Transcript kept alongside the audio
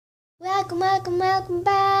Welcome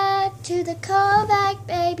back to the Callback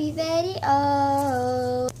Baby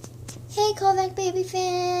video. Hey Callback Baby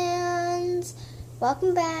fans,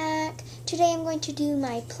 welcome back. Today I'm going to do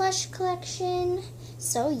my plush collection.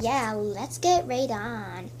 So yeah, let's get right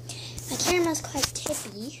on. My camera's quite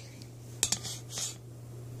tippy.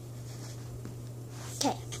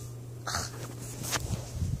 Okay.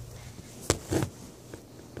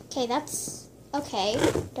 Okay, that's okay.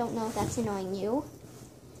 Don't know if that's annoying you.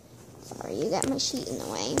 Sorry, you got my sheet in the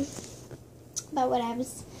way. But whatever.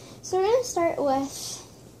 So we're going to start with,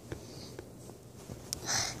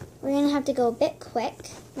 we're going to have to go a bit quick.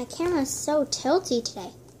 My camera's so tilty today.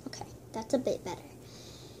 Okay, that's a bit better.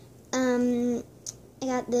 I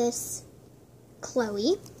got this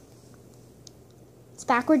Chloe. It's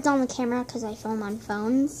backwards on the camera because I film on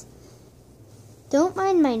phones. Don't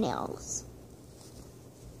mind my nails.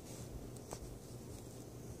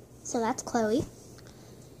 So that's Chloe.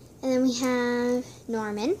 And then we have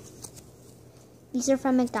Norman. These are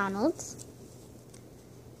from McDonald's.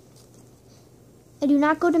 I do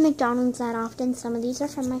not go to McDonald's that often. Some of these are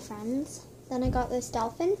from my friends. Then I got this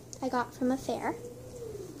dolphin I got from a fair.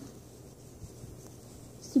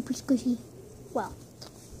 Super squishy. Well,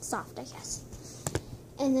 soft, I guess.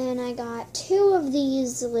 And then I got two of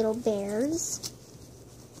these little bears.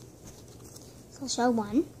 So I'll show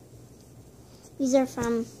one. These are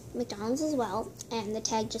from McDonald's as well, and the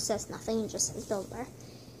tag just says nothing, it just says Build Bear.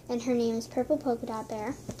 And her name is Purple Polka Dot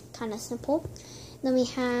Bear. Kind of simple. Then we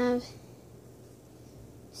have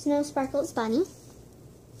Snow Sparkles Bunny.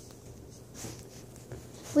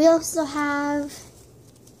 We also have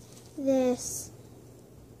this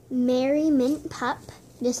Merry Mint Pup.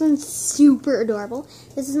 This one's super adorable.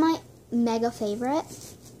 This is my mega favorite.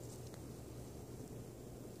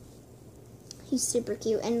 He's super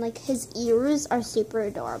cute, and like his ears are super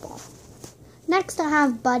adorable. Next I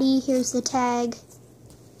have Buddy. Here's the tag.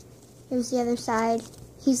 Here's the other side.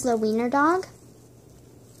 He's the wiener dog,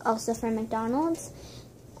 also from McDonald's.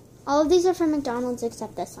 All of these are from McDonald's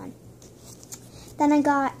except this one. Then I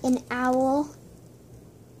got an owl.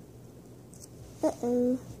 Got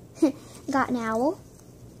an owl.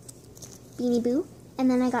 Beanie Boo. And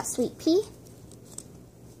then I got Sweet Pea.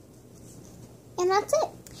 And that's it.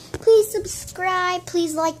 Please subscribe,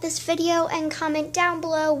 please like this video, and comment down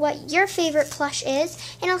below what your favorite plush is,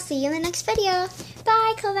 and I'll see you in the next video.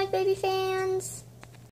 Bye, Callback Baby fans!